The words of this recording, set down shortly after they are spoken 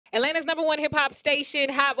Atlanta's #1 hip hop station,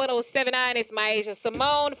 Hot 1079. It's Myasia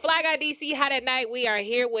Simone. Fly Guy DC, Hot at Night. We are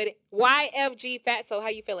here with YFG Fatso. How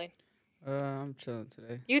you feeling? I'm chilling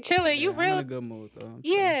today. You chilling? Yeah, You I'm real? in a good mood though.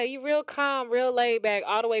 Yeah, you real calm, real laid back,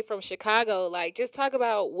 all the way from Chicago. Like, just talk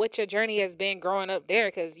about what your journey has been growing up there,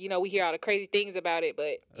 because we hear all the crazy things about it,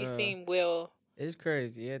 but you seem well. It's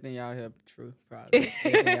crazy. Everything y'all hear true, probably.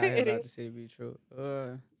 Everything y'all hear It about is. the city be true.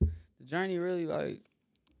 The journey really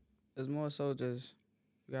is more so just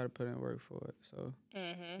you gotta put in work for it. So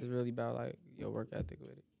it's really about like your work ethic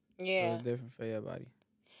with it. Yeah. So it's different for everybody.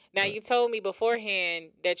 Now, But you told me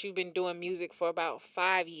beforehand that you've been doing music for about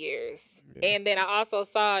 5 years. Yeah. And then I also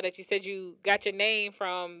saw that you said you got your name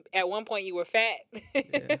from, at one point you were fat.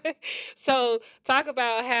 Yeah. So talk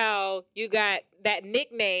about how you got that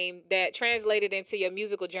nickname that translated into your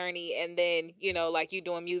musical journey, and then, like, you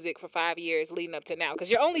doing music for 5 years leading up to now.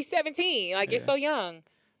 Because you're only 17. Like, you're Yeah. so young.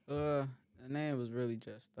 The name was really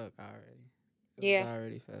just stuck already. It Yeah. was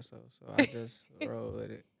already Fatso, so I just rolled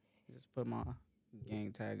with it. Just put my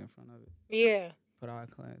gang tag in front of it. Yeah. Put our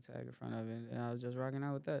clan tag in front of it, and I was just rocking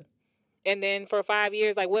out with that. And then for 5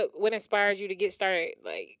 years, like, what inspired you to get started?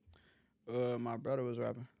 Like, My brother was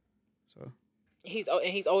rapping, so he's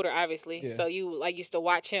older, obviously. Yeah. So you, like, used to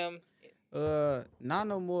watch him. not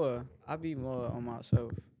no more. I be more on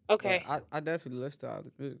myself. Okay. But I definitely listen to all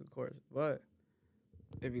the music, of course. But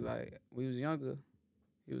it be like we was younger,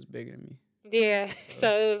 he was bigger than me. Yeah.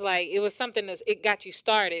 So it was like, it was something it got you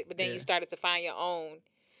started, but then Yeah. you started to find your own.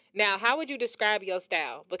 Now, how would you describe your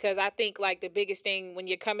style? Because I think, like, the biggest thing when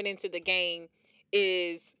you're coming into the game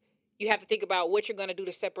is you have to think about what you're going to do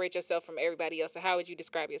to separate yourself from everybody else. So how would you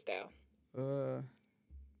describe your style?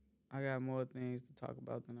 I got more things to talk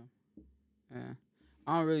about than them. Yeah.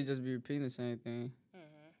 I don't really just be repeating the same thing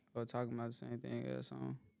or talking about the same thing every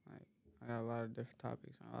song. Like, I got a lot of different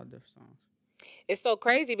topics and a lot of different songs. It's so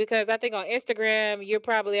crazy because I think on Instagram you're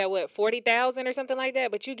probably at 40,000 or something like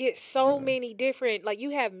that, but you get so many different, like,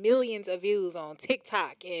 you have millions of views on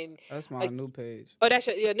TikTok and That's my like, new page. oh, that's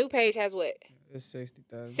your new page has what? It's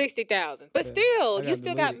 60,000. 60,000. But Yeah. still, I you got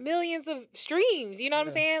still got deleted. millions of streams. You know what I'm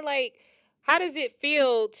Yeah. saying? Like, how does it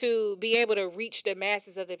feel to be able to reach the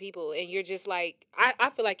masses of the people? And you're just like,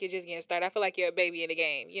 I feel like you're just getting started. I feel like you're a baby in the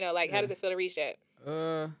game. Like, how Yeah. does it feel to reach that?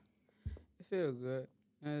 It feel good.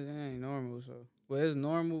 It ain't normal, so. Well, it's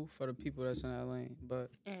normal for the people that's in that lane,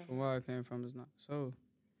 but from where I came from, it's not. So.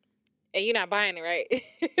 And you're not buying it, right?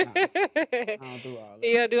 I don't do all that.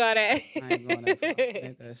 You don't do all that. I ain't going that far.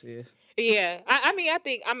 Ain't that serious? Yeah. I mean, I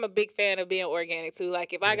think I'm a big fan of being organic, too.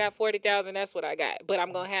 Like, if I got 40,000, that's what I got. But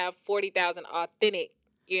I'm going to have 40,000 authentic,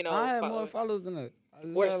 I had more followers than that.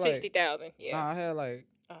 Or 60,000, yeah. Nah, I had like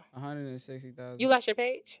 160,000. You lost your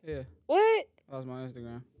page? Yeah. What? I lost my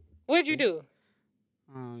Instagram. What'd you do?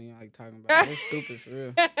 I don't even like talking about it. It's stupid for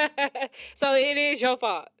real. So it is your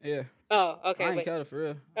fault. Yeah. Oh, okay. I ain't killed it for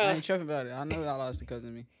real. I ain't tripping about it. I know I lost it because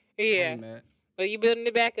of me. I Yeah. ain't mad. But you building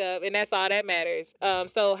it back up, and that's all that matters.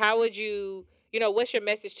 So how would you, what's your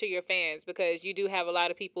message to your fans? Because you do have a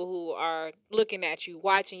lot of people who are looking at you,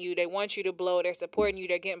 watching you. They want you to blow. They're supporting you.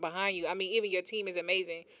 They're getting behind you. I mean, even your team is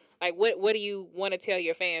amazing. Like, what do you want to tell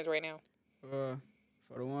your fans right now? For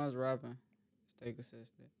the ones rapping, stay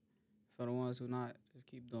consistent. For the ones who not, just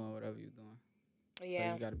keep doing whatever you're doing.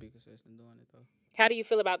 Yeah. You got to be consistent doing it, though. How do you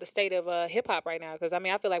feel about the state of hip-hop right now? Because, I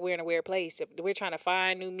mean, I feel like we're in a weird place. If we're trying to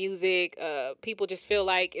find new music. People just feel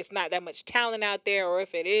like it's not that much talent out there, or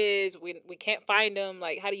if it is, we can't find them.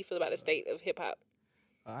 Like, how do you feel about the state of hip-hop?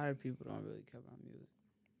 A lot of people don't really care about music.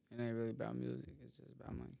 It ain't really about music. It's just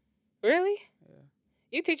about money. Really? Yeah.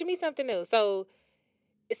 You teaching me something new. So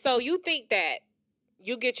you think that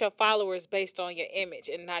you get your followers based on your image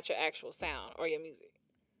and not your actual sound or your music?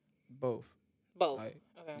 Both. Both. Like,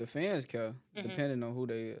 Okay. the fans care, depending on who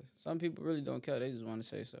they is. Some people really don't care. They just want to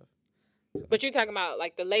say stuff. So. But you're talking about,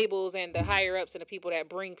 like, the labels and the higher-ups and the people that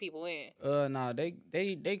bring people in. Nah, they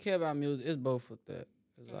care about music. It's both with that.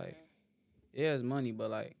 It's like, yeah, it's money,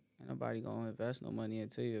 but, like, ain't nobody going to invest no money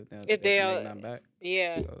into you if they can make nothing back.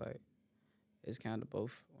 Yeah. So, like, it's kind of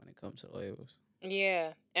both when it comes to labels.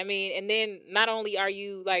 Yeah. I mean, and then not only are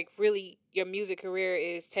you, like, really, your music career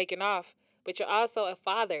is taking off, but you're also a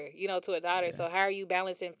father, to a daughter. Yeah. So how are you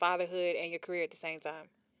balancing fatherhood and your career at the same time?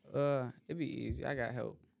 It'd be easy. I got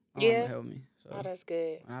help. My Yeah? mama help me. So Oh, that's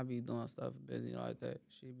good. when I be doing stuff busy like that,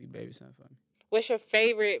 she'd be babysitting for me. What's your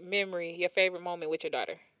favorite memory, your favorite moment with your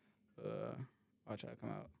daughter? Watch her come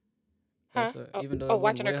out. Huh? That's, even though it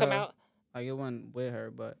watching her wasn't come with out? Like, it wasn't with her,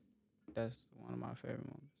 but that's one of my favorite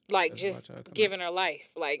moments. Like, Just just watch her come giving her life,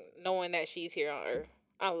 like, knowing that she's here on Earth.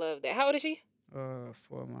 I love that. How old is she?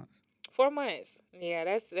 4 months. 4 months. Yeah,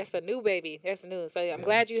 that's a new baby. That's new. So I'm Yeah,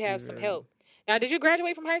 glad you she have some very new. help. Now, did you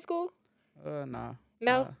graduate from high school? Nah.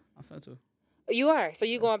 No, I'm finna. you are. So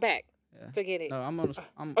you Yeah. going back Yeah. to get it? No, I'm on.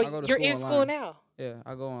 Oh, I go to you're school in school online. now. Yeah,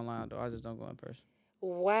 I go online though. I just don't go in person.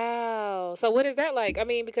 Wow. So what is that like? I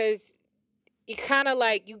mean, because you kind of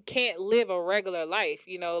like you can't live a regular life,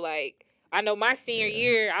 like I know my senior Yeah.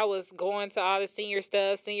 year I was going to all the senior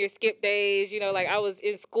stuff, senior skip days, like I was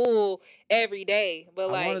in school every day, but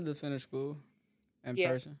I like wanted to finish school in yeah,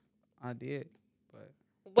 person. I did, but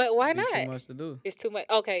but why it'd be too not? much to do. It's too much.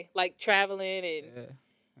 Okay, like traveling and Yeah,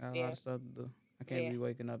 I got a lot yeah. of stuff to do. I can't Yeah. be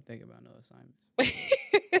waking up thinking about no assignments.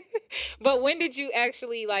 But when did you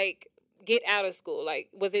actually like get out of school? Like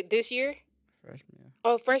was it this year? Freshman year.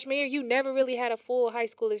 Oh, freshman year. You never really had a full high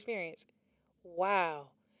school experience.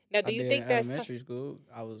 Wow. Now I do you did in think that's elementary school.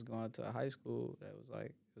 I was going to a high school that was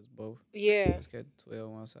like, it was both. yeah. It was kept 12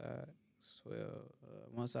 one side, 12.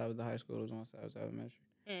 One side was the high school, one side was elementary.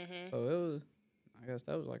 Mhm. So it was, I guess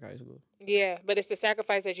that was like high school. Yeah, but it's the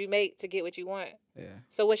sacrifice that you make to get what you want. Yeah.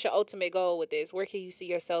 So what's your ultimate goal with this? Where can you see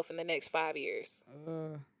yourself in the next 5 years?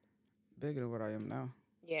 Bigger than what I am now.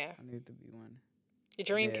 Yeah. I need to be one.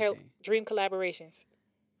 Dream Bad thing. dream collaborations.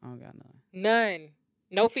 I don't got none. None.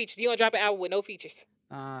 No features. You don't drop an album with no features.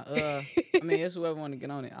 I mean, it's whoever want to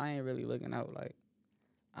get on it. I ain't really looking out. Like,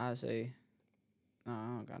 I say, no,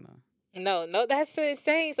 I don't got none. No, that's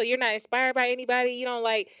insane. So you're not inspired by anybody. You don't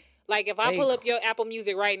like if I pull up your Apple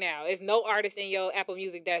Music right now, there's no artist in your Apple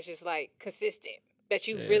Music that's just like consistent that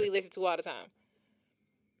you really listen to all the time.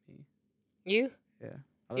 Me. You? Yeah.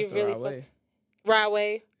 I You listen really to Rod Wave. Rod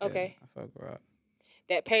Wave? Okay. Yeah, I fuck with Rod.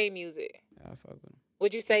 That pain music. Yeah, I fuck with him.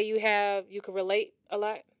 Would you say you could relate a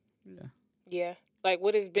lot? Yeah. Yeah. Like,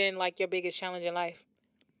 what has been, like, your biggest challenge in life?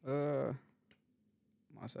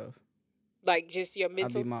 Myself. Like, just your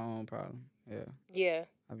mental? I be my own problem. Yeah. Yeah.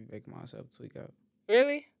 I be making myself tweak out.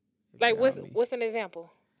 Really? Like, what's an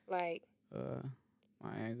example? Like?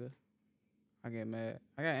 My anger. I get mad.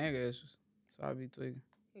 I got anger issues, so I be tweaking.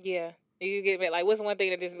 Yeah. You get mad. Like, what's one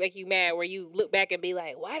thing that just make you mad where you look back and be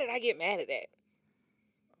like, why did I get mad at that?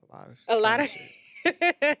 A lot of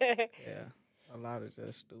shit. Yeah. A lot of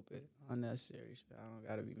just stupid, unnecessary shit. I don't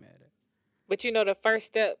gotta be mad at. But the first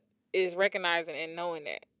step is recognizing and knowing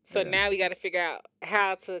that. So now we got to figure out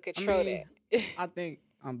how to control that. I think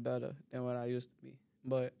I'm better than what I used to be,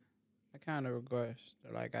 but I kind of regress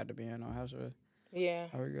that I got to be in no house arrest. Yeah.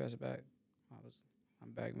 I regress back.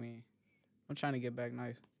 I'm back mean. I'm trying to get back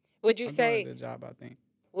nice. Would you say doing a good job? I think.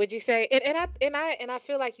 Would you say and I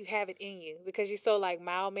feel like you have it in you because you're so like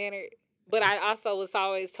mild mannered. But I also was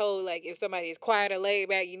always told, like, if somebody is quiet or laid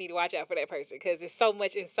back, you need to watch out for that person because there's so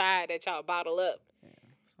much inside that y'all bottle up.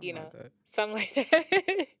 Yeah, something like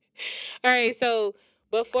that. All right, so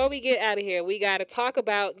before we get out of here, we got to talk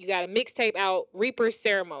about, you got a mixtape out, Reaper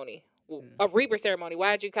Ceremony. A Reaper Ceremony.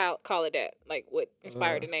 Why did you call it that? Like, what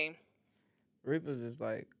inspired the name? Reapers is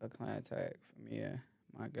like a clan tag for me and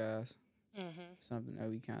my guys. Mm-hmm. Something that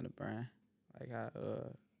we kind of brand. Like how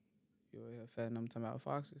you were fatting them talking about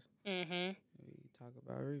foxes. Mm-hmm. We talk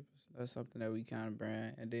about reapers. That's something that we kind of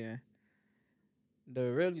brand. And then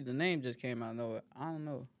the name just came out of nowhere. I don't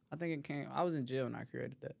know. I think it came. I was in jail when I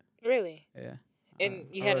created that. Really? Yeah. And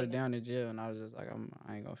I wrote it down in jail, and I was just like,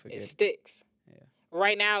 I ain't gonna forget. It sticks. Yeah.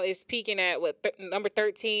 Right now, it's peaking at number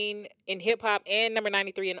 13 in hip hop and number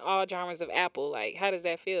 93 in all genres of Apple. Like, how does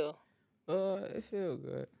that feel? It feels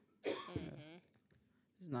good. Mm-hmm. Yeah.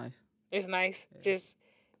 It's nice. It's nice. Yeah.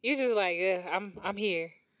 You just like, I'm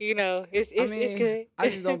here. It's good. I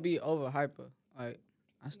just don't be over hyper. Like,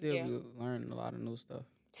 I still be learning a lot of new stuff.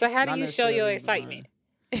 So how do you show your excitement?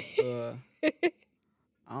 I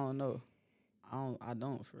don't know. I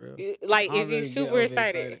don't for real. Like, if you're super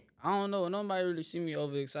excited. I don't know. Nobody really see me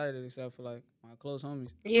overexcited except for like my close homies.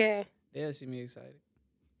 Yeah. They'll see me excited.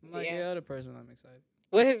 I'm like the other person. I'm excited.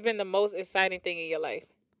 What has been the most exciting thing in your life?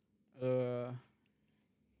 There's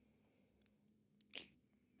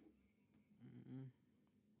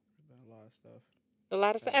been a lot of stuff. A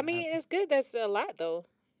lot of stuff. I mean, it's good. That's a lot though.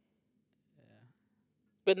 Yeah.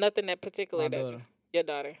 But nothing that particular your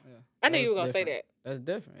daughter. Yeah. I knew you were gonna say that. That's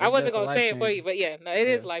different. I wasn't gonna say it for you, but yeah, no, it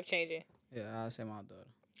is life changing. Yeah, I'll say my daughter.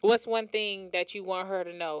 What's one thing that you want her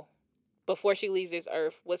to know before she leaves this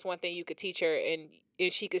earth? What's one thing you could teach her and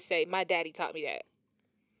she could say, "My daddy taught me that."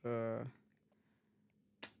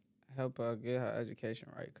 Help her get her education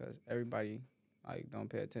right, because everybody like don't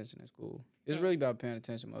pay attention in school. It's really about paying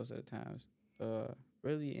attention most of the times.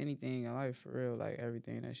 Really anything in life for real, like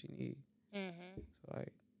everything that she needs. Mm-hmm. So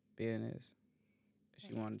like business, if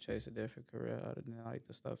she want to chase a different career other than like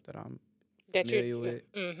the stuff that I'm familiar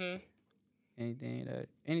with. Mm-hmm.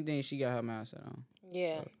 anything she got her mindset on.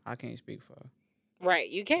 Yeah. So I can't speak for her. Right.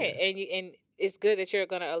 You can't. Yeah. And it's good that you're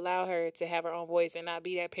gonna allow her to have her own voice and not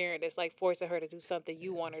be that parent that's like forcing her to do something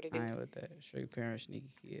you want her to I do. ain't with that. Straight parent sneaky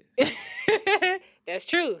kids. That's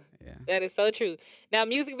true. Yeah. That is so true. Now,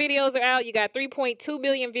 music videos are out. You got 3.2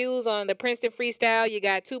 million views on the Princeton Freestyle. You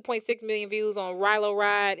got 2.6 million views on Rilo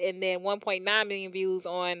Ride, and then 1.9 million views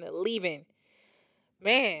on Leaving.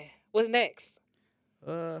 Man, what's next?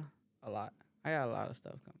 A lot. I got a lot of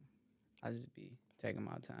stuff coming. I just be taking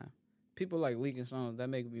my time. People like leaking songs. That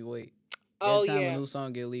make me wait. Oh, Every time yeah. a new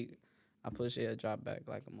song get leaked, I push it, drop back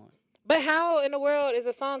like a month. But how in the world is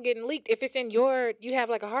a song getting leaked if it's in you have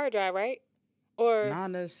like a hard drive, right? Or Not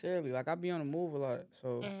necessarily. Like I be on the move a lot,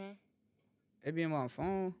 so Mhm. it be in my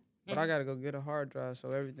phone. But I gotta go get a hard drive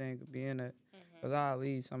so everything could be in it. Cause I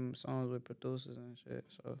leave some songs with producers and shit.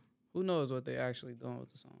 So who knows what they actually doing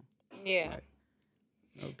with the song? Yeah.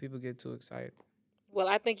 Like, people get too excited. Well,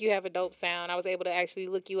 I think you have a dope sound. I was able to actually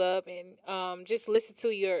look you up and just listen to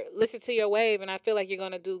your wave, and I feel like you're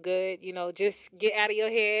gonna do good. Just get out of your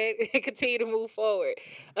head and continue to move forward.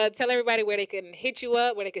 Tell everybody where they can hit you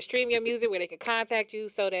up, where they can stream your music, where they can contact you,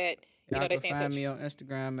 so that Y'all they can stay in find touch. me on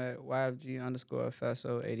Instagram at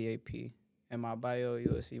YFG_Fatso88P. In my bio, you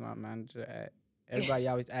will see my manager at. Everybody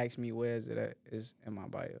always asks me where is it at. It's in my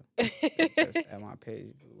bio. It's just at my page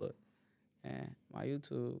if you look. And my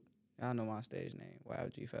YouTube, y'all know my stage name,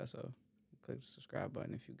 YFG Fatso. Click the subscribe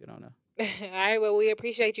button if you get on there. All right, well, we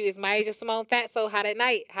appreciate you. It's my Simone Fatso, Hot at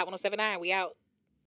Night, Hot 107.9. We out.